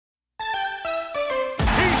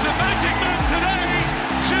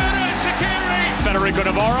Federico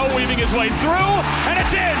Navarro weaving his way through, and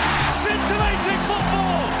it's in! Scintillating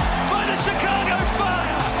football by the Chicago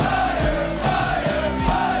Fire! Fire,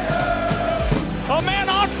 fire, fire! A man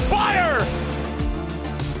on fire!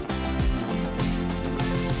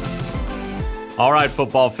 All right,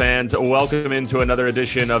 football fans, welcome into another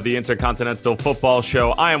edition of the Intercontinental Football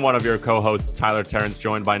Show. I am one of your co-hosts, Tyler Terrence,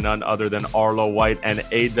 joined by none other than Arlo White and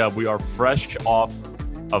A-Dub. We are fresh off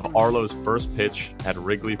of Arlo's first pitch at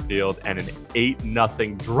Wrigley Field and an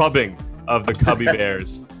 8-0 drubbing of the Cubby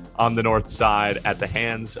Bears on the north side at the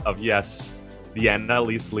hands of, yes, the NL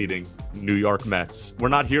East leading New York Mets. We're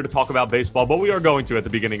not here to talk about baseball, but we are going to at the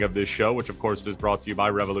beginning of this show, which of course is brought to you by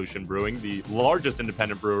Revolution Brewing, the largest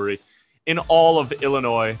independent brewery in all of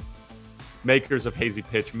Illinois, makers of Hazy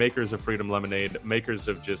Pitch, makers of Freedom Lemonade, makers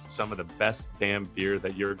of just some of the best damn beer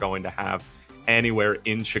that you're going to have anywhere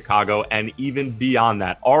in Chicago and even beyond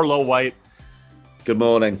that. Arlo White. Good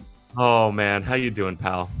morning. Oh man, how you doing,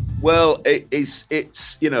 pal? Well, it's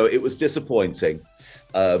it was disappointing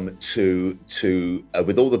to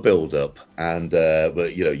with all the build up and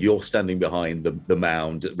but you're standing behind the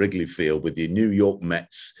mound at Wrigley Field with your New York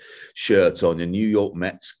Mets shirt on, your New York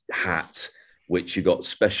Mets hat, which you got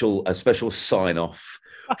a special sign off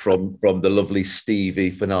from the lovely Stevie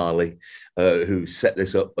Finale, who set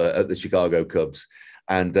this up at the Chicago Cubs.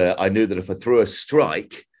 And I knew that if I threw a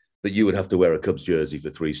strike, that you would have to wear a Cubs jersey for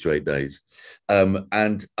 3 straight days. I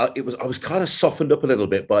was kind of softened up a little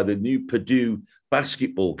bit by the new Purdue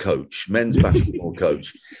basketball coach, men's basketball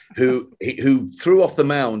coach, who threw off the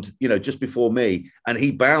mound, just before me, and he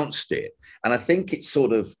bounced it. And I think it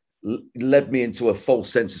sort of led me into a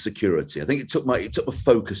false sense of security. I think it took my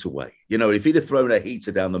focus away. If he'd have thrown a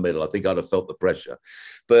heater down the middle, I think I'd have felt the pressure.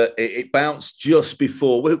 But it bounced just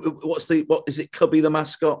before. What is it? Cubby, the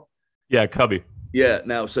mascot? Yeah, Cubby. Yeah.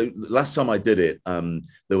 Now, so last time I did it,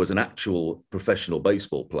 there was an actual professional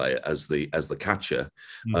baseball player as the catcher,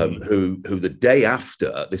 who the day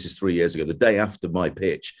after, this is 3 years ago, the day after my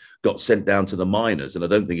pitch, got sent down to the minors, and I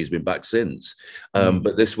don't think he's been back since.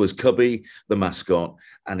 But this was Cubby, the mascot,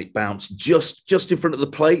 and it bounced just in front of the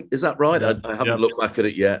plate. Is that right? Yeah. I haven't looked back at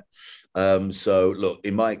it yet. So look,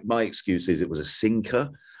 in my excuse is it was a sinker.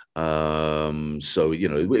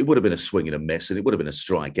 It would have been a swing and a miss, and it would have been a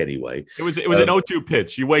strike anyway. It was an 0-2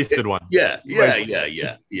 pitch. You wasted one. Yeah.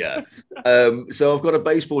 So I've got a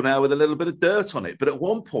baseball now with a little bit of dirt on it. But at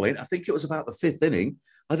one point, I think it was about the 5th inning,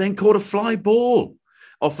 I then caught a fly ball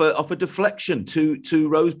off a deflection two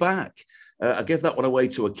rows back. I gave that one away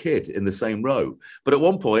to a kid in the same row. But at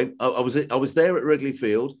one point, I was there at Wrigley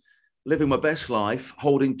Field, living my best life,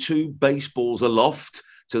 holding 2 baseballs aloft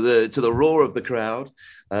to the roar of the crowd,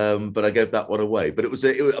 but I gave that one away. But it was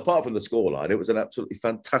apart from the scoreline, it was an absolutely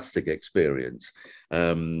fantastic experience,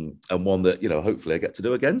 and one that hopefully I get to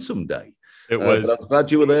do again someday. But I'm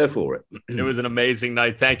glad you were there for it. It was an amazing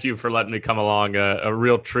night. Thank you for letting me come along. A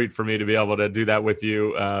real treat for me to be able to do that with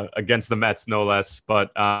you against the Mets, no less.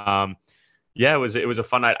 But it was a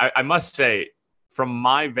fun night. I must say, from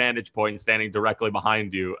my vantage point, standing directly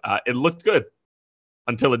behind you, it looked good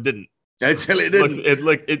until it didn't. Until it didn't.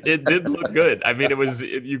 It did look good. I mean,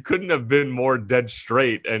 you couldn't have been more dead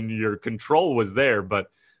straight, and your control was there.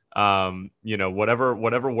 But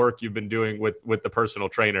whatever work you've been doing with the personal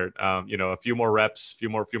trainer, a few more reps, few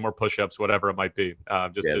more push-ups, whatever it might be.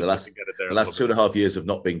 To get it there. The last 2.5 years have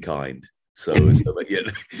not been kind. So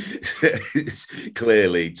it's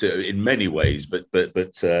clearly in many ways, but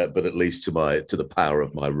at least to the power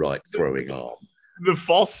of my right throwing arm. The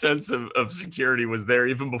false sense of security was there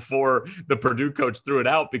even before the Purdue coach threw it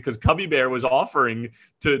out, because Cubby Bear was offering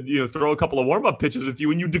to throw a couple of warm-up pitches with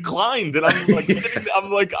you, and you declined. And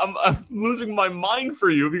I'm like, I'm losing my mind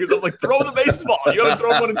for you, because I'm like, throw the baseball. You haven't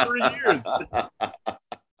thrown one in 3 years.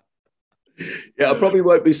 Yeah, I probably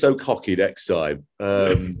won't be so cocky next time.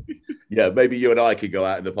 Maybe you and I could go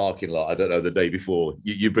out in the parking lot. I don't know, the day before.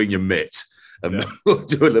 You bring your mitt. And we'll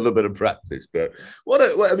do a little bit of practice. But what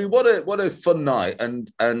a fun night.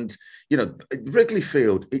 And Wrigley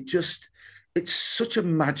Field, it's such a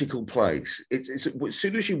magical place. It's as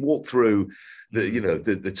soon as you walk through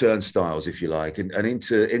the turnstiles, if you like, and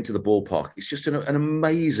into the ballpark, it's just an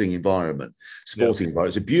amazing environment, sporting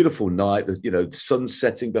environment. It's a beautiful night. There's sun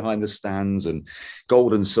setting behind the stands and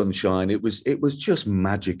golden sunshine. It was just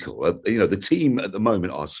magical. The team at the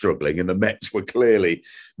moment are struggling, and the Mets were clearly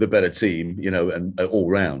the better team, and all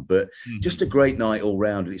round. But just a great night all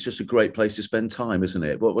round. And it's just a great place to spend time, isn't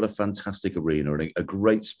it? What a fantastic arena and a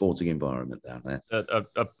great sporting environment down there.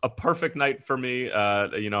 A perfect night for me.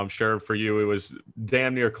 I'm sure for you it was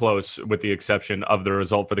damn near close, with the exception of the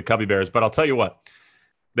result for the Cubby Bears. But I'll tell you what,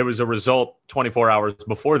 there was a result 24 hours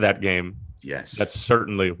before that game Yes. That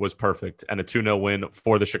certainly was perfect. And a 2-0 win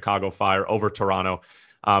for the Chicago Fire over Toronto.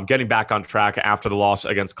 Getting back on track after the loss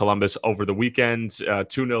against Columbus over the weekend.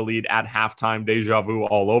 2-0 lead at halftime. Deja vu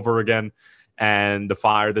all over again. And the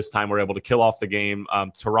Fire this time were able to kill off the game.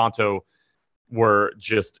 Toronto were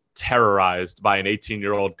just terrorized by an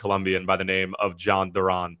 18-year-old Colombian by the name of John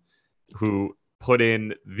Duran, who put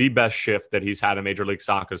in the best shift that he's had in Major League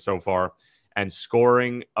Soccer so far. And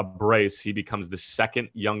scoring a brace, he becomes the second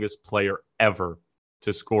youngest player ever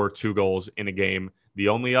to score 2 goals in a game. The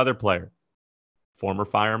only other player, former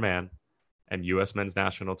Fireman and U.S. men's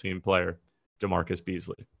national team player, DeMarcus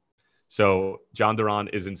Beasley. So John Duran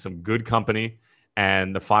is in some good company,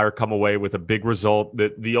 and the Fire come away with a big result.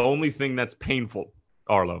 The only thing that's painful,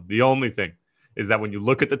 Arlo, the only thing is that when you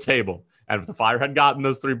look at the table, and if the Fire had gotten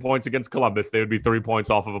those 3 points against Columbus, they would be 3 points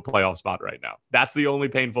off of a playoff spot right now. That's the only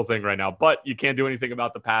painful thing right now. But you can't do anything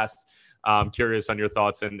about the past. I'm curious on your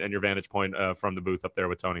thoughts and your vantage point from the booth up there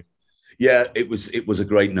with Tony. Yeah, it was a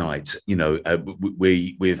great night. You know, I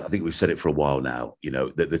think we've said it for a while now. You know,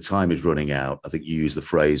 that the time is running out. I think you used the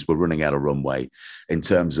phrase "we're running out of runway" in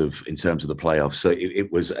terms of the playoffs. So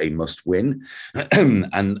it was a must win, and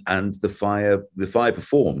the Fire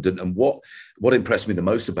performed. And what impressed me the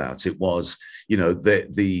most about it was, you know,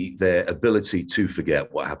 their ability to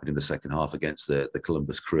forget what happened in the second half against the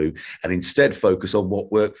Columbus Crew and instead focus on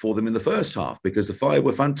what worked for them in the first half, because the Fire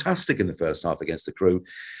were fantastic in the first half against the Crew.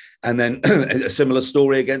 And then a similar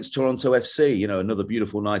story against Toronto FC, you know, another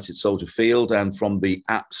beautiful night at Soldier Field. And from the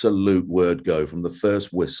absolute word go, from the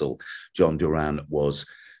first whistle, John Duran was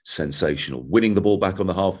sensational. Winning the ball back on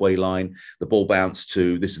the halfway line, the ball bounced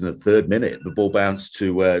to, this is in the 3rd minute, the ball bounced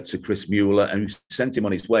to Chris Mueller and sent him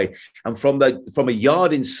on his way. And from a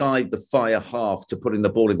yard inside the Fire half to putting the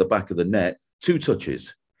ball in the back of the net, 2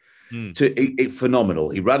 touches.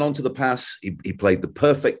 Phenomenal. He ran onto the pass. He played the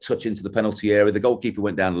perfect touch into the penalty area. The goalkeeper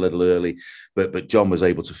went down a little early, but John was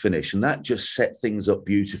able to finish, and that just set things up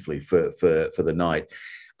beautifully for the night.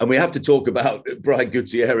 And we have to talk about Brian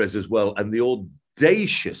Gutierrez as well, and the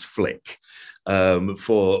audacious flick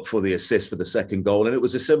for the assist for the second goal. And it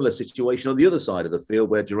was a similar situation on the other side of the field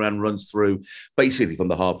where Duran runs through basically from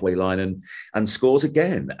the halfway line and scores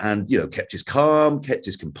again. And, you know, kept his calm, kept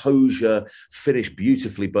his composure, finished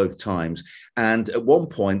beautifully both times. And at one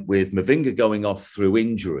point, with Mavinga going off through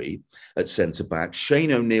injury at centre-back,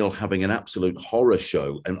 Shane O'Neill having an absolute horror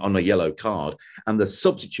show and on a yellow card, and the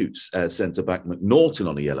substitutes centre-back McNaughton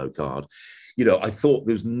on a yellow card, you know, I thought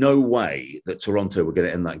there's no way that Toronto were going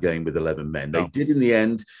to end that game with 11 men. They did in the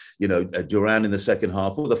end. You know, Duran in the second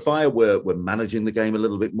half. Well, the Fire were managing the game a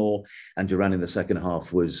little bit more, and Duran in the second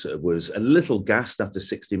half was a little gassed after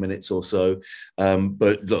 60 minutes or so.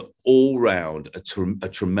 But look, all round a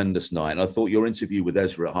tremendous night. And I thought your interview with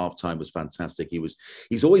Ezra at halftime was fantastic.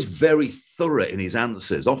 He's always very thorough in his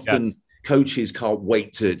answers. Often. Yes. Coaches can't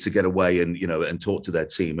wait to get away and, you know, and talk to their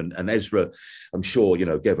team. And Ezra, I'm sure, you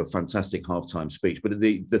know, gave a fantastic halftime speech. But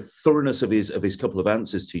the thoroughness of his couple of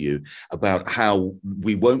answers to you about how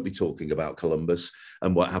we won't be talking about Columbus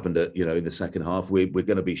and what happened at, you know, in the second half. We're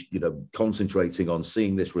going to be, you know, concentrating on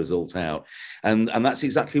seeing this result out. And that's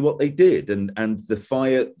exactly what they did. And the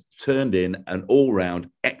Fire turned in an all-round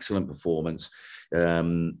excellent performance.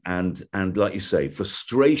 And like you say,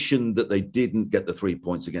 frustration that they didn't get the 3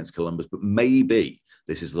 points against Columbus, but maybe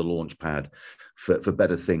this is the launch pad for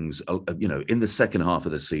better things, you know, in the second half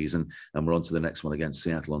of the season. And we're on to the next one against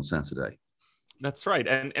Seattle on Saturday. That's right.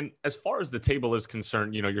 And as far as the table is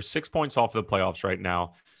concerned, you know, you're 6 points off of the playoffs right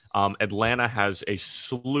now. Atlanta has a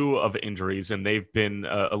slew of injuries, and they've been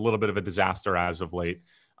a little bit of a disaster as of late.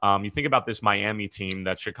 You think about this Miami team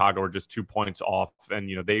that Chicago are just 2 points off, and,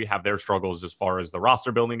 you know, they have their struggles as far as the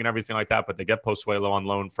roster building and everything like that, but they get Pozuelo on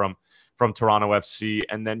loan from Toronto FC.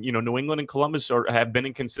 And then, you know, New England and Columbus have been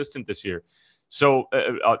inconsistent this year. So,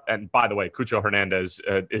 and by the way, Cucho Hernandez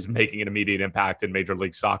is making an immediate impact in Major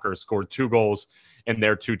League Soccer, scored 2 goals in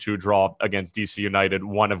their 2-2 draw against DC United,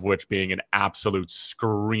 one of which being an absolute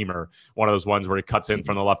screamer. One of those ones where he cuts in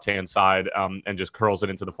from the left-hand side and just curls it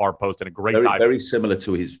into the far post, and a great dive. Very similar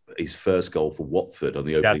to his first goal for Watford on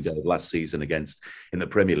the opening day of last season in the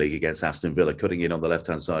Premier League against Aston Villa, cutting in on the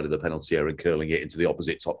left-hand side of the penalty area and curling it into the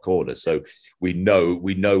opposite top corner. So we know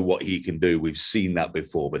what he can do. We've seen that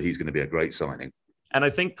before, but he's going to be a great signing. And I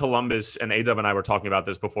think Columbus, and A-Dub and I were talking about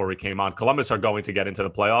this before we came on, Columbus are going to get into the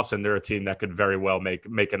playoffs, and they're a team that could very well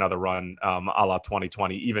make another run a la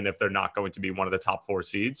 2020, even if they're not going to be one of the top 4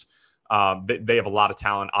 seeds. They have a lot of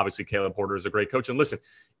talent. Obviously, Caleb Porter is a great coach. And listen,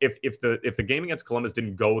 if the game against Columbus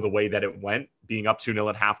didn't go the way that it went, being up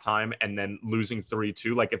 2-0 at halftime and then losing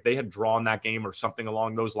 3-2, like if they had drawn that game or something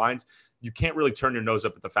along those lines, you can't really turn your nose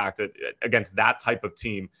up at the fact that against that type of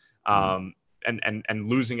team, and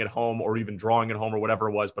losing at home or even drawing at home or whatever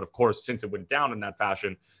it was. But of course, since it went down in that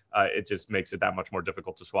fashion, it just makes it that much more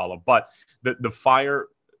difficult to swallow. But the Fire,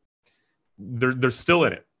 they're still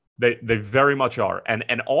in it. They very much are.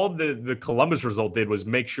 And all the Columbus result did was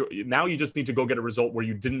make sure now you just need to go get a result where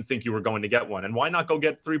you didn't think you were going to get one. And why not go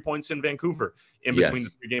get 3 points in Vancouver in between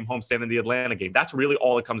the 3-game homestand and the Atlanta game? That's really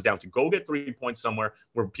all it comes down to. Go get 3 points somewhere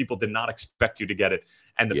where people did not expect you to get it.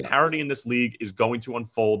 And the parity in this league is going to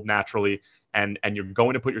unfold naturally. And you're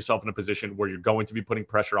going to put yourself in a position where you're going to be putting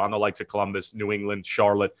pressure on the likes of Columbus, New England,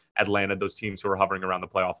 Charlotte, Atlanta, those teams who are hovering around the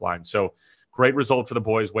playoff line. So great result for the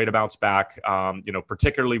boys. Way to bounce back,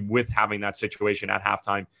 particularly with having that situation at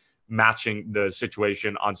halftime, matching the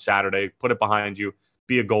situation on Saturday. Put it behind you,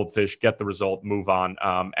 be a goldfish, get the result, move on.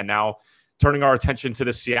 And now turning our attention to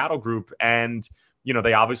the Seattle group. And,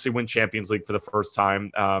 they obviously win Champions League for the first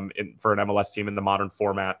time for an MLS team in the modern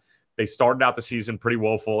format. They started out the season pretty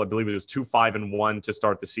woeful. I believe it was 2-5-1 to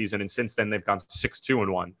start the season. And since then, they've gone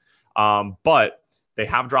 6-2-1. But they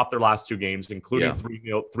have dropped their last 2 games, including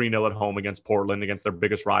 3-0 at home against Portland, against their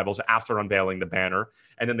biggest rivals after unveiling the banner.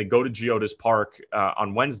 And then they go to Geodis Park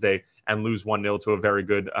on Wednesday and lose 1-0 to a very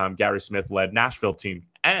good Gary Smith-led Nashville team.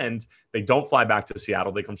 And they don't fly back to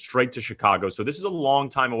Seattle. They come straight to Chicago. So this is a long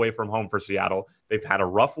time away from home for Seattle. They've had a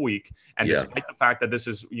rough week. And despite the fact that this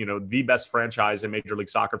is, the best franchise in Major League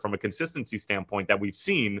Soccer from a consistency standpoint that we've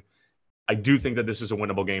seen, I do think that this is a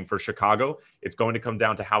winnable game for Chicago. It's going to come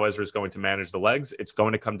down to how Ezra is going to manage the legs. It's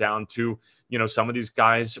going to come down to, some of these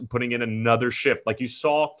guys putting in another shift. Like you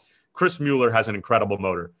saw, Chris Mueller has an incredible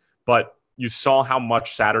motor, but you saw how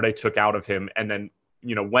much Saturday took out of him. And then,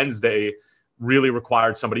 Wednesday really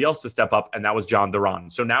required somebody else to step up, and that was John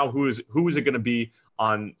Duran. So now who is it going to be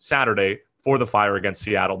on Saturday for the Fire against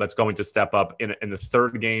Seattle that's going to step up in the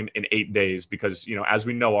third game in 8 days? Because, as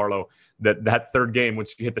we know, Arlo, that third game,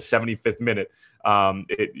 once you hit the 75th minute,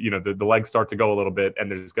 the legs start to go a little bit,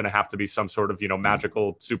 and there's going to have to be some sort of,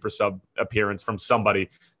 magical super sub appearance from somebody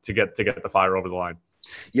to get the Fire over the line.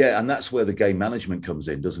 Yeah, and that's where the game management comes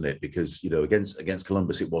in, doesn't it? Because, against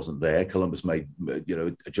Columbus, it wasn't there. Columbus made,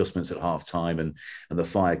 adjustments at halftime and the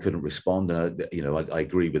Fire couldn't respond. And, I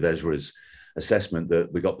agree with Ezra's assessment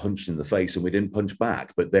that we got punched in the face and we didn't punch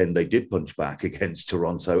back. But then they did punch back against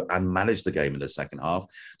Toronto and managed the game in the second half.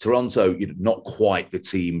 Toronto, not quite the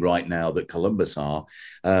team right now that Columbus are,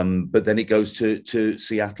 but then it goes to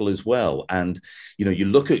Seattle as well. And you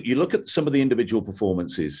look at some of the individual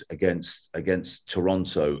performances against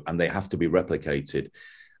Toronto, and they have to be replicated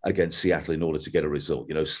against Seattle in order to get a result.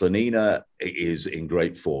 Slonina is in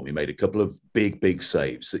great form. He made a couple of big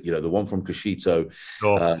saves. The one from Cachito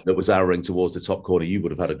that was arrowing towards the top corner, you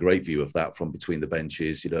would have had a great view of that from between the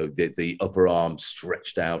benches. The upper arm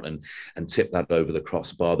stretched out and tipped that over the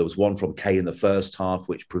crossbar. There was one from Kay in the first half,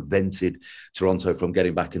 which prevented Toronto from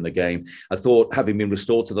getting back in the game. I thought, having been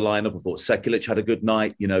restored to the lineup, I thought Sekulic had a good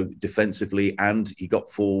night, defensively, and he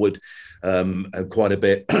got forward quite a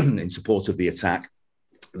bit in support of the attack.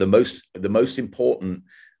 The most important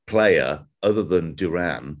player, other than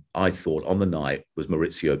Duran, I thought on the night was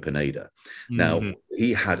Mauricio Pineda. Now,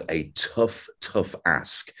 he had a tough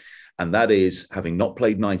ask, and that is, having not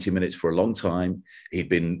played 90 minutes for a long time, he'd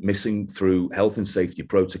been missing through health and safety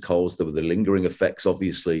protocols. There were the lingering effects,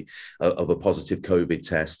 obviously, of a positive COVID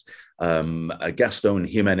test. Gaston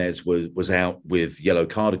Jimenez was out with yellow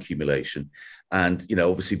card accumulation. And,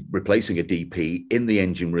 obviously replacing a DP in the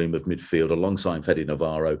engine room of midfield alongside Fede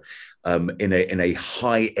Navarro in a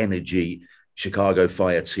high energy Chicago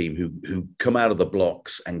Fire team who come out of the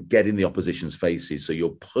blocks and get in the opposition's faces. So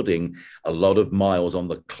you're putting a lot of miles on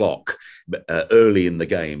the clock early in the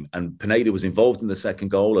game. And Pineda was involved in the second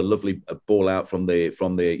goal, a lovely ball out from the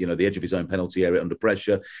the edge of his own penalty area under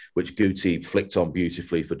pressure, which Guti flicked on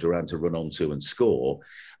beautifully for Duran to run onto and score.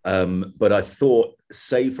 But I thought,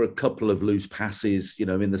 save for a couple of loose passes,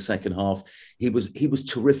 in the second half, he was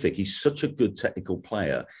terrific. He's such a good technical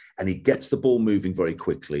player, and he gets the ball moving very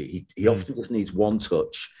quickly. He often just needs one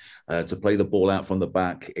touch to play the ball out from the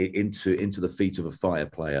back into the feet of a Fire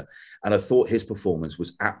player. And I thought his performance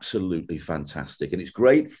was absolutely fantastic. And it's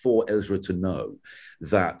great for Ezra to know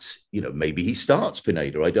that, maybe he starts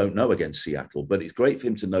Pineda, I don't know, against Seattle, but it's great for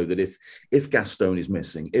him to know that if Gaston is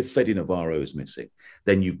missing, if Fede Navarro is missing,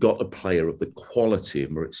 then you've got a player of the quality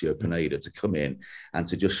of Mauricio Pineda to come in and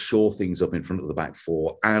to just shore things up in front of the back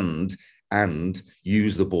four and and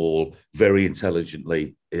use the ball very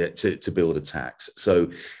intelligently to build attacks. So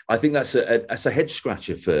I think that's a head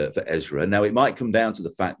scratcher for Ezra. Now, it might come down to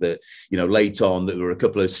the fact that, late on, there were a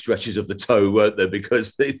couple of stretches of the toe, weren't there?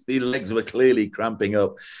 Because the legs were clearly cramping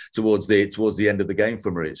up towards the end of the game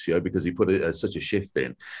for Maurizio, because he put such a shift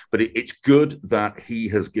in. But it's good that he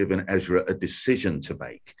has given Ezra a decision to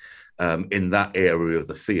make in that area of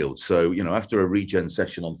the field. So, after a regen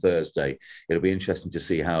session on Thursday, it'll be interesting to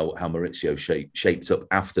see how Maurizio shapes up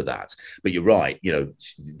after that. But you're right,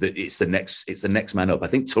 it's the next man up. I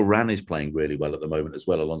think Duran is playing really well at the moment as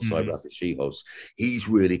well, alongside Rafa Schihos. He's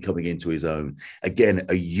really coming into his own. Again,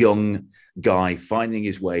 a young guy finding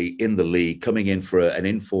his way in the league, coming in for an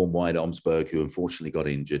informed Wyatt Omsberg, who unfortunately got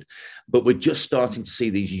injured. But we're just starting to see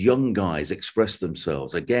these young guys express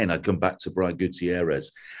themselves. Again, I come back to Brian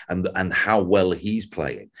Gutierrez and how well he's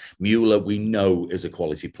playing. Mueller, we know, is a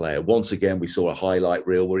quality player. Once again, we saw a highlight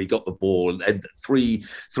reel where he got the ball and three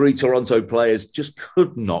Toronto players just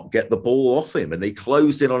could not get the ball off him, and they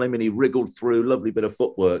closed in on him and he wriggled through. Lovely bit of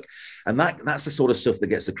footwork. And that's the sort of stuff that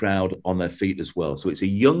gets the crowd on their feet as well. So it's a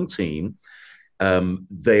young team.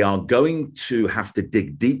 They are going to have to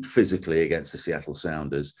dig deep physically against the Seattle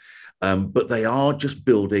Sounders, but they are just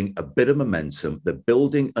building a bit of momentum. They're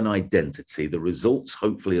building an identity. The results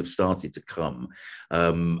hopefully have started to come.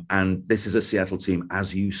 And this is a Seattle team,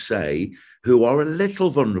 as you say, who are a little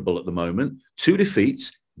vulnerable at the moment. 2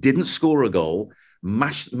 defeats, didn't score a goal.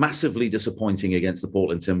 Massively disappointing against the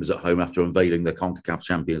Portland Timbers at home after unveiling the CONCACAF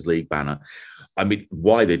Champions League banner. I mean,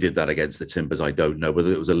 why they did that against the Timbers, I don't know.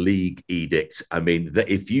 Whether it was a league edict. I mean,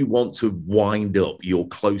 if you want to wind up your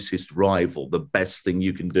closest rival, the best thing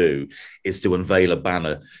you can do is to unveil a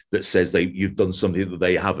banner that says you've done something that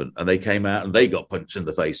they haven't. And they came out and they got punched in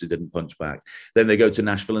the face and didn't punch back. Then they go to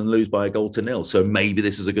Nashville and lose by 1-0. So maybe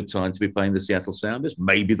this is a good time to be playing the Seattle Sounders.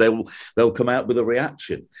 Maybe they'll come out with a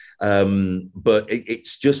reaction. But it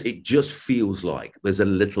just feels like there's a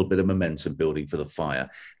little bit of momentum building for the Fire,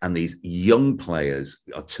 and these young players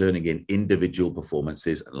are turning in individual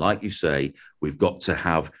performances. And like you say, we've got to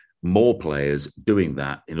have more players doing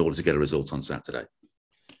that in order to get a result on Saturday.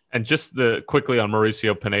 And just quickly on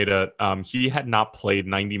Mauricio Pineda, he had not played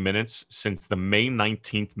 90 minutes since the May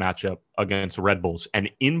 19th matchup against Red Bulls.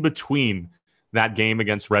 And in between that game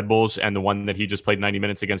against Red Bulls and the one that he just played 90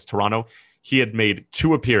 minutes against Toronto, he had made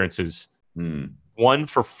 2 appearances. One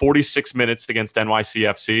for 46 minutes against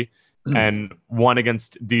NYCFC and one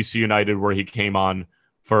against DC United, where he came on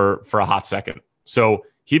for a hot second. So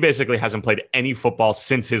he basically hasn't played any football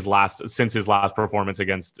since his last performance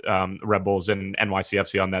against Red Bulls and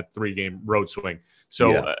NYCFC on that 3-game road swing.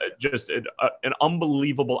 So just an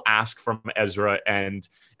unbelievable ask from Ezra, and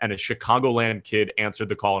a Chicagoland kid answered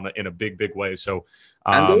the call in a big way. So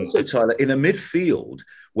and also, Tyler, in a midfield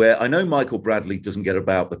where I know Michael Bradley doesn't get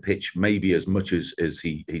about the pitch maybe as much as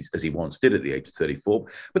he once did at the age of 34,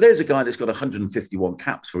 but there's a guy that's got 151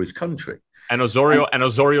 caps for his country. And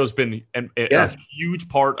Osorio's been a huge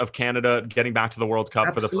part of Canada getting back to the World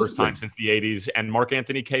Cup for the first time since the 80s. And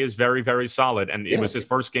Mark-Anthony Kaye is very, very solid. And it was his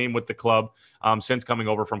first game with the club since coming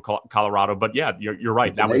over from Colorado. But yeah, you're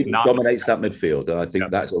right. That was not dominates that midfield. And I think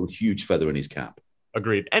that's a huge feather in his cap.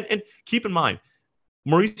 Agreed. And keep in mind,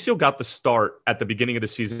 Mauricio got the start at the beginning of the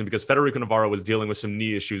season because Federico Navarro was dealing with some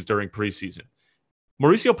knee issues during preseason.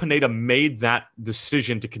 Mauricio Pineda made that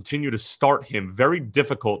decision to continue to start him very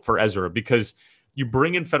difficult for Ezra, because you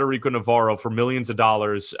bring in Federico Navarro for millions of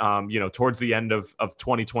dollars, towards the end of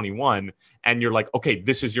 2021, and you're like, okay,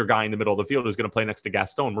 this is your guy in the middle of the field who's going to play next to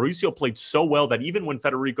Gaston. Mauricio played so well that even when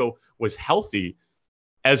Federico was healthy,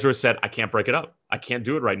 Ezra said, I can't break it up. I can't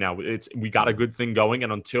do it right now. We got a good thing going.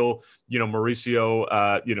 And until,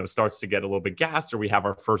 Mauricio, starts to get a little bit gassed, or we have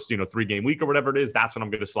our first, 3-game week or whatever it is, that's when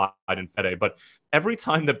I'm going to slide in Fede. But every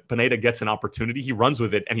time that Pineda gets an opportunity, he runs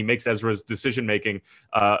with it, and he makes Ezra's decision-making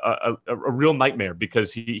a real nightmare,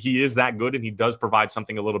 because he is that good, and he does provide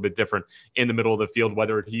something a little bit different in the middle of the field,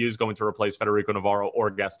 whether he is going to replace Federico Navarro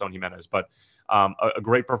or Gaston Jimenez. But a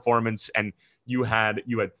great performance. And you had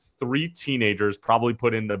 3 teenagers probably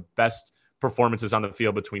put in the best performances on the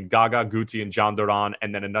field between Gaga, Guti, and John Duran,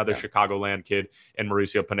 and then another Chicagoland kid in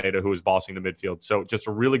Mauricio Pineda, who was bossing the midfield. So just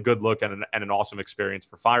a really good look and an awesome experience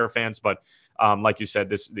for Fire fans. But like you said,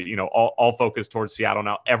 this, all focus towards Seattle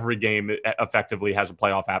now. Every game effectively has a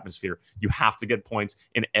playoff atmosphere. You have to get points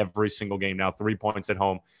in every single game now. 3 points at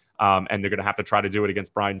home. And they're going to have to try to do it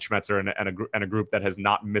against Brian Schmetzer and a group that has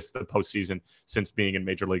not missed the postseason since being in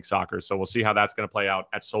Major League Soccer. So we'll see how that's going to play out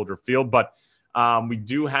at Soldier Field. But we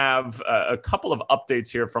do have a couple of updates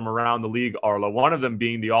here from around the league, Arlo. One of them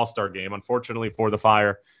being the All-Star game. Unfortunately for the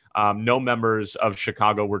Fire, No members of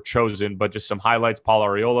Chicago were chosen, but just some highlights. Paul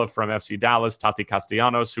Arriola from FC Dallas, Tati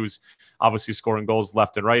Castellanos, who's obviously scoring goals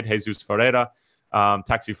left and right, Jesus Ferreira,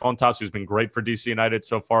 Taxi Fontas, who's been great for DC United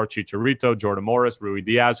so far, Chicharito, Jordan Morris, Rui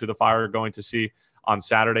Diaz, who the Fire are going to see on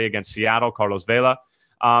Saturday against Seattle, Carlos Vela.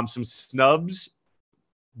 Some snubs,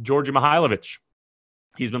 Georgi Mihailovic.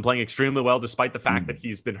 He's been playing extremely well despite the fact that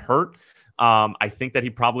he's been hurt. I think that he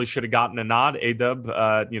probably should have gotten a nod. A-Dub,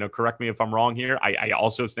 correct me if I'm wrong here. I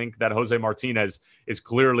also think that Jose Martinez is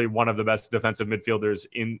clearly one of the best defensive midfielders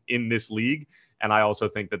in this league. And I also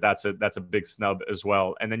think that that's a big snub as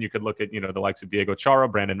well. And then you could look at, the likes of Diego Chara,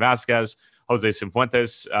 Brandon Vasquez, Jose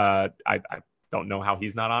Cifuentes. I don't know how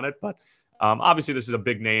he's not on it, but obviously this is a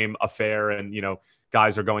big name affair, and,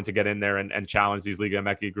 guys are going to get in there and challenge these Liga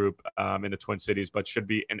MX group in the Twin Cities, but should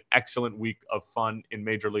be an excellent week of fun in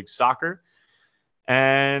Major League Soccer.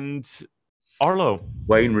 And Arlo,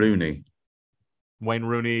 Wayne Rooney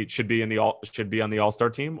should be on the All-Star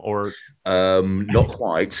team, or not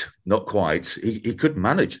quite. He could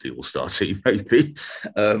manage the All-Star team, maybe.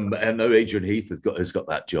 I know Adrian Heath has got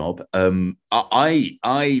that job.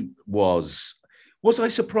 I was I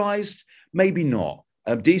surprised? Maybe not.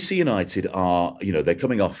 DC United are, they were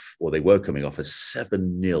coming off a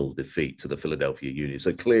 7-0 defeat to the Philadelphia Union.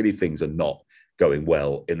 So clearly things are not going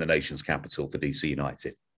well in the nation's capital for DC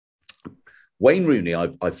United. Wayne Rooney,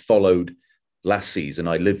 I followed last season.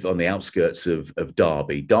 I live on the outskirts of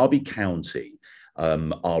Derby. Derby County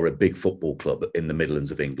are a big football club in the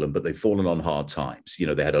Midlands of England, but they've fallen on hard times.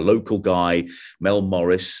 They had a local guy, Mel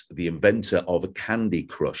Morris, the inventor of a Candy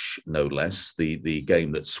Crush, no less, the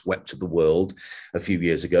game that swept the world a few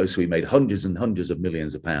years ago. So he made hundreds and hundreds of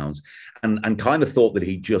millions of pounds, and kind of thought that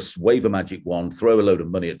he'd just wave a magic wand, throw a load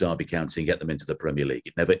of money at Derby County and get them into the Premier League.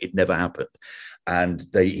 It never happened. And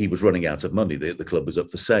he was running out of money. The club was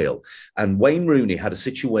up for sale. And Wayne Rooney had a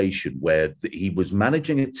situation where he was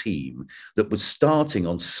managing a team that was starting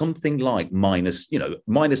on something like minus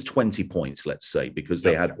 20 points, let's say, because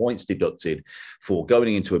they had points deducted for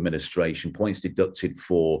going into administration, points deducted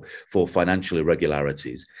for financial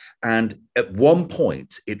irregularities. And at one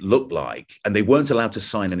point, it looked like, and they weren't allowed to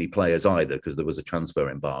sign any players either because there was a transfer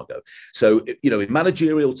embargo. So, in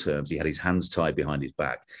managerial terms, he had his hands tied behind his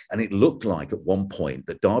back. And it looked like at one point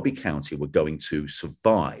that Derby County were going to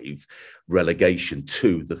survive relegation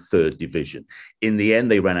to the third division. In the end,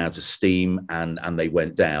 they ran out of steam and they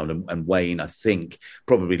went down. And Wayne, I think,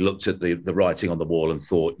 probably looked at the writing on the wall and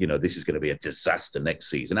thought, this is going to be a disaster next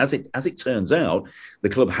season. As it turns out, the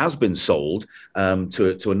club has been sold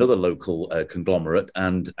to another local conglomerate,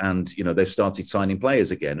 and they've started signing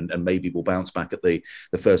players again, and maybe will bounce back at the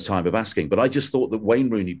first time of asking. But I just thought that Wayne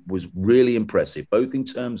Rooney was really impressive, both in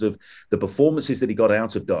terms of the performances that he got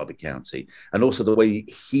out of Derby County and also the way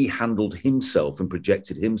he handled himself and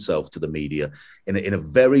projected himself to the media in a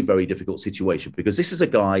very, very difficult situation, because this is a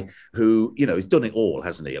guy who, has done it all,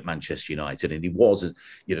 hasn't he, at Manchester United, and he was,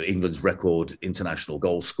 England's record international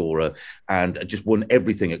goal scorer and just won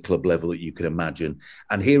everything at club level that you can imagine.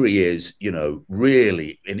 And here he is,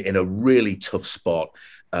 really in a really tough spot,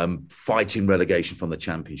 fighting relegation from the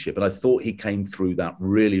Championship. And I thought he came through that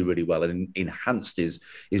really, really well and enhanced his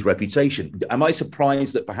reputation. Am I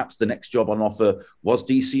surprised that perhaps the next job on offer was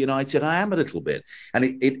DC United? I am a little bit.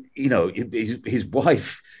 And his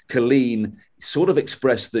wife, Colleen, sort of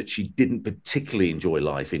expressed that she didn't particularly enjoy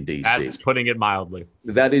life in DC. That's putting it mildly.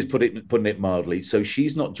 That is putting it mildly. So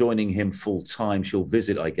she's not joining him full time. She'll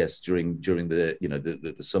visit, I guess, during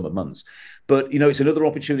the summer months. But it's another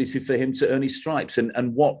opportunity for him to earn his stripes.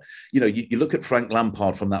 And what you look at Frank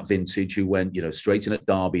Lampard from that vintage, who went straight in at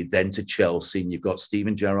Derby, then to Chelsea, and you've got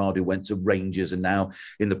Steven Gerrard, who went to Rangers and now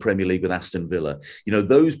in the Premier League with Aston Villa.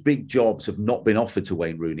 Those big jobs have not been offered to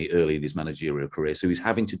Wayne Rooney early in his managerial career, so he's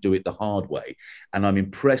having to do it the hard way. And I'm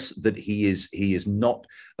impressed that he is not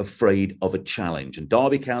afraid of a challenge. And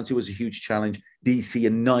Derby County was a huge challenge. DC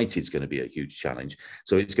United is going to be a huge challenge.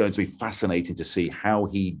 So it's going to be fascinating to see how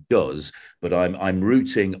he does. But I'm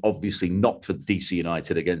rooting, obviously, not for DC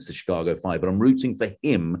United against the Chicago Fire, but I'm rooting for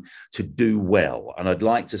him to do well. And I'd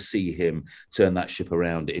like to see him turn that ship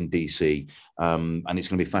around in DC. And it's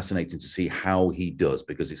going to be fascinating to see how he does,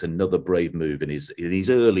 because it's another brave move in his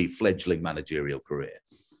early fledgling managerial career.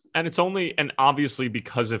 And and obviously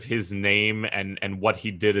because of his name and what he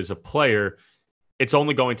did as a player, it's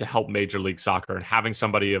only going to help Major League Soccer, and having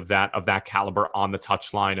somebody of that caliber on the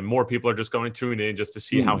touchline, and more people are just going to tune in just to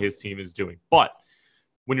see how his team is doing. But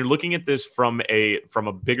when you're looking at this from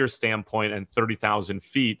a bigger standpoint and 30,000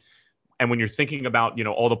 feet, And when you're thinking about,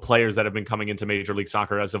 all the players that have been coming into Major League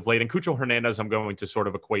Soccer as of late, and Cucho Hernandez, I'm going to sort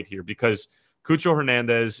of equate here because Cucho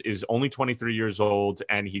Hernandez is only 23 years old,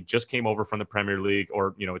 and he just came over from the Premier League,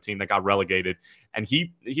 or a team that got relegated, and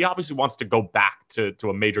he obviously wants to go back to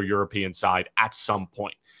a major European side at some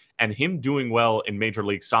point. And him doing well in Major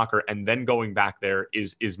League Soccer and then going back there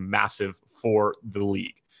is massive for the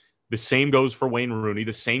league. The same goes for Wayne Rooney.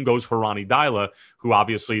 The same goes for Ronnie Dyla, who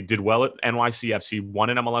obviously did well at NYCFC, won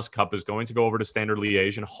an MLS Cup, is going to go over to Standard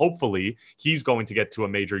Liège, and hopefully he's going to get to a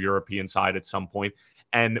major European side at some point.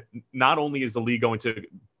 And not only is the league going to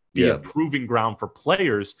be a proving ground for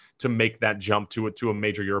players to make that jump to a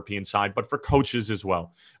major European side, but for coaches as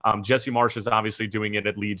well. Jesse Marsh is obviously doing it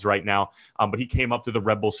at Leeds right now, but he came up to the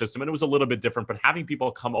Red Bull system, and it was a little bit different. But having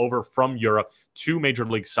people come over from Europe to Major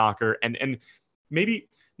League Soccer and maybe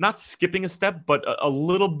not skipping a step, but a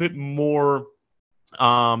little bit more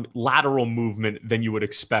lateral movement than you would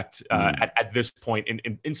expect at this point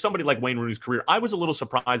in somebody like Wayne Rooney's career. I was a little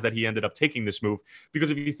surprised that he ended up taking this move, because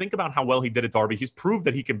if you think about how well he did at Derby, he's proved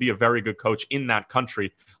that he can be a very good coach in that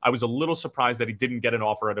country. I was a little surprised that he didn't get an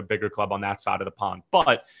offer at a bigger club on that side of the pond,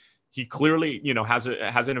 but he clearly, has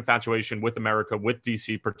an infatuation with America, with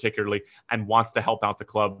DC particularly, and wants to help out the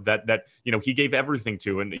club that he gave everything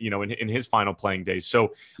to, and in his final playing days.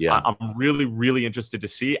 So I'm really, really interested to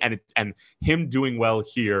see, and him doing well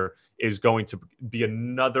here is going to be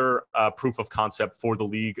another proof of concept for the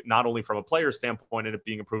league, not only from a player standpoint and it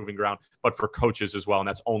being a proving ground, but for coaches as well. And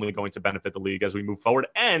that's only going to benefit the league as we move forward.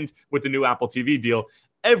 And with the new Apple TV deal,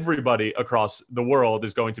 everybody across the world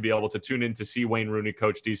is going to be able to tune in to see Wayne Rooney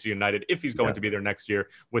coach DC United if he's going to be there next year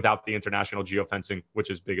without the international geofencing,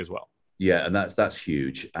 which is big as well. Yeah, and that's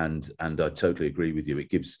huge, and I totally agree with you.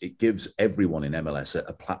 It gives everyone in MLS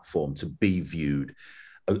a platform to be viewed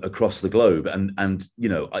across the globe, and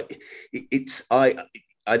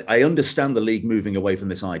I understand the league moving away from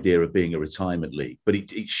this idea of being a retirement league, but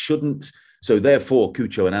it shouldn't. So therefore,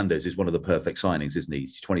 Cucho Hernandez is one of the perfect signings, isn't he?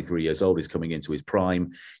 He's 23 years old. He's coming into his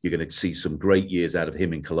prime. You're going to see some great years out of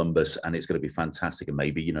him in Columbus, and it's going to be fantastic. And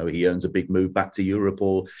maybe, he earns a big move back to Europe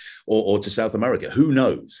or to South America. Who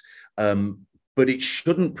knows? But it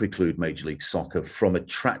shouldn't preclude Major League Soccer from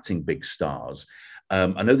attracting big stars.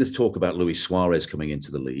 I know there's talk about Luis Suarez coming into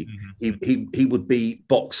the league. Mm-hmm. He would be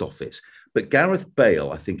box office. But Gareth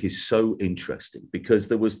Bale, I think, is so interesting because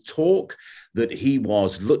there was talk that he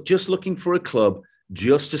was just looking for a club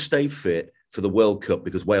just to stay fit for the World Cup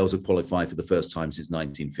because Wales have qualified for the first time since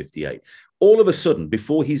 1958. All of a sudden,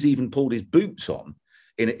 before he's even pulled his boots on,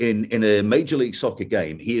 in a Major League Soccer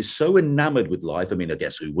game, he is so enamored with life. I mean, I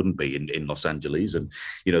guess who wouldn't be in Los Angeles? And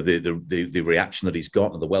the reaction that he's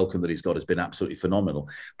got and the welcome that he's got has been absolutely phenomenal.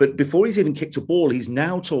 But before he's even kicked a ball, he's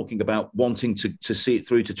now talking about wanting to see it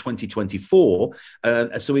through to 2024,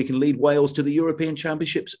 so he can lead Wales to the European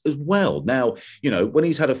Championships as well. Now, when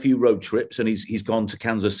he's had a few road trips and he's gone to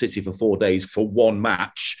Kansas City for 4 days for one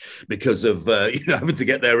match because of having to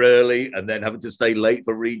get there early and then having to stay late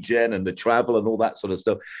for regen and the travel and all that sort of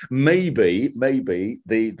stuff. Maybe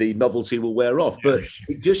the novelty will wear off, but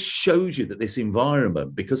it just shows you that this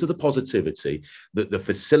environment, because of the positivity, that the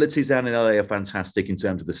facilities down in LA are fantastic in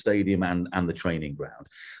terms of the stadium and the training ground,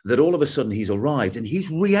 that all of a sudden he's arrived and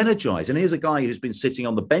he's re-energized. And here's a guy who's been sitting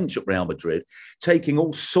on the bench at Real Madrid, taking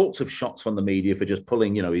all sorts of shots from the media for just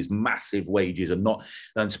pulling, his massive wages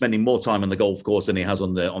and spending more time on the golf course than he has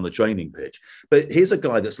on the training pitch. But here's a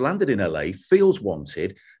guy that's landed in LA, feels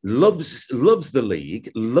wanted, loves the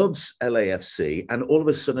league, loves LAFC, and all of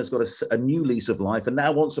a sudden has got a new lease of life and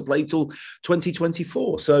now wants to play till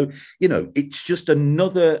 2024. So, it's just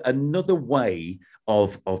another way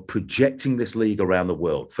of projecting this league around the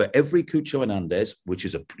world. For every Cucho Hernandez, which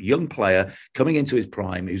is a young player coming into his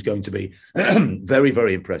prime, who's going to be very,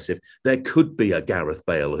 very impressive, there could be a Gareth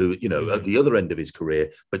Bale who, at the other end of his career,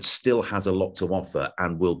 but still has a lot to offer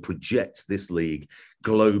and will project this league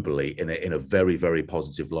globally in a very, very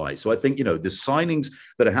positive light. So I think, the signings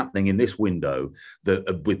that are happening in this window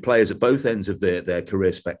that with players at both ends of their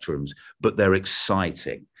career spectrums, but they're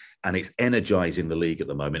exciting and it's energizing the league at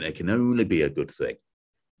the moment. It can only be a good thing.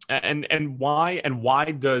 And why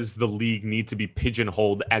does the league need to be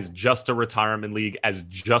pigeonholed as just a retirement league, as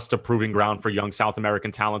just a proving ground for young South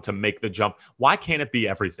American talent to make the jump? Why can't it be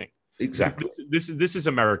everything? Exactly. This is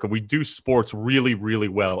America. We do sports really, really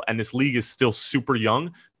well. And this league is still super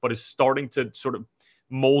young, but is starting to sort of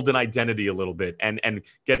mold an identity a little bit. And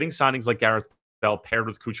getting signings like Gareth Bell paired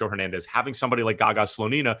with Cucho Hernandez, having somebody like Gaga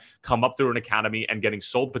Slonina come up through an academy and getting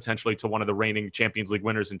sold potentially to one of the reigning Champions League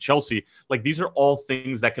winners in Chelsea. Like, these are all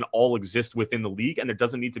things that can all exist within the league, and there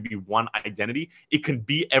doesn't need to be one identity. It can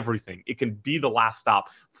be everything. It can be the last stop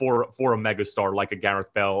for a megastar like a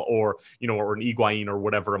Gareth Bell or an Higuain or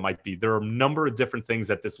whatever it might be. There are a number of different things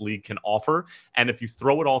that this league can offer, and if you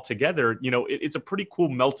throw it all together, it's a pretty cool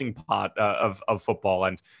melting pot of football.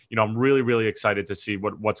 And I'm really, really excited to see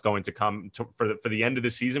what's going to come for the end of the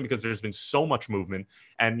season, because there's been so much movement.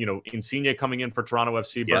 And Insigne coming in for Toronto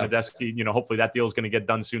FC, Bernadeschi, hopefully that deal is going to get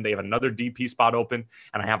done soon. They have another DP spot open,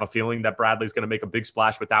 and I have a feeling that Bradley's going to make a big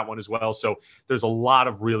splash with that one as well. So there's a lot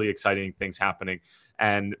of really exciting things happening.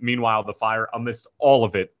 And meanwhile, the Fire, amidst all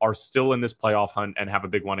of it, are still in this playoff hunt and have a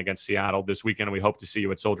big one against Seattle this weekend. And we hope to see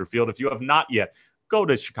you at Soldier Field. If you have not yet, go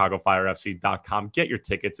to ChicagoFireFC.com. Get your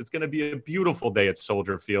tickets. It's going to be a beautiful day at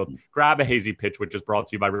Soldier Field. Grab a hazy pitch, which is brought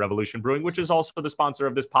to you by Revolution Brewing, which is also the sponsor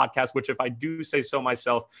of this podcast, which, if I do say so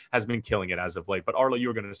myself, has been killing it as of late. But Arlo, you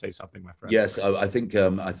were going to say something, my friend. Yes, I think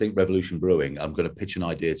Revolution Brewing, I'm going to pitch an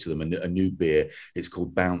idea to them, a new beer. It's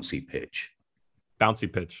called Bouncy Pitch.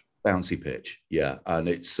 Bouncy Pitch. Bouncy Pitch, yeah, and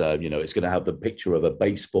it's it's going to have the picture of a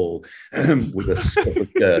baseball with a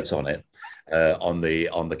skirt on it on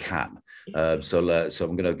the can. So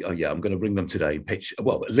I'm going to ring them today.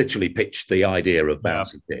 Literally pitch the idea of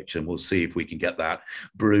Bouncy Pitch, and we'll see if we can get that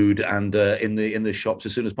brewed and in the shops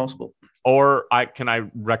as soon as possible. Or I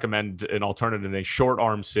recommend an alternative, a Short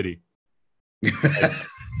Arm City.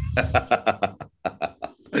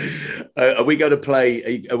 Are we going to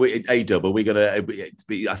play A-Dub? Are we going to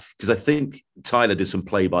be, because I think Tyler did some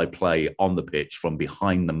play-by-play on the pitch from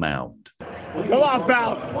behind the mound. Come on,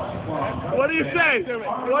 pal. What do you say?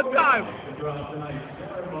 What time?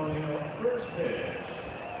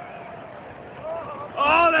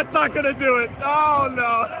 Oh, that's not going to do it. Oh,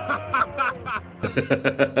 no.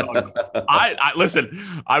 I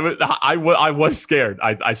listen, I was scared.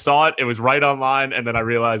 I saw it. It was right online. And then I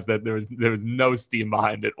realized that there was no steam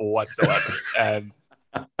behind it whatsoever. And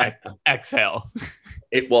exhale.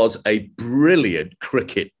 It was a brilliant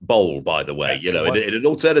cricket bowl, by the way. In an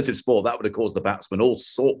alternative sport, that would have caused the batsman all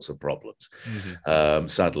sorts of problems. Mm-hmm.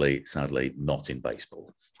 Sadly, not in baseball.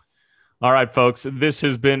 All right, folks, this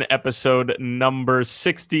has been episode number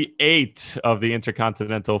 68 of the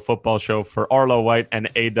Intercontinental Football Show. For Arlo White and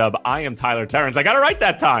A-Dub, I am Tyler Terrence. I got it right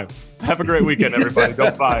that time. Have a great weekend, everybody.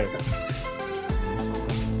 Go Fire.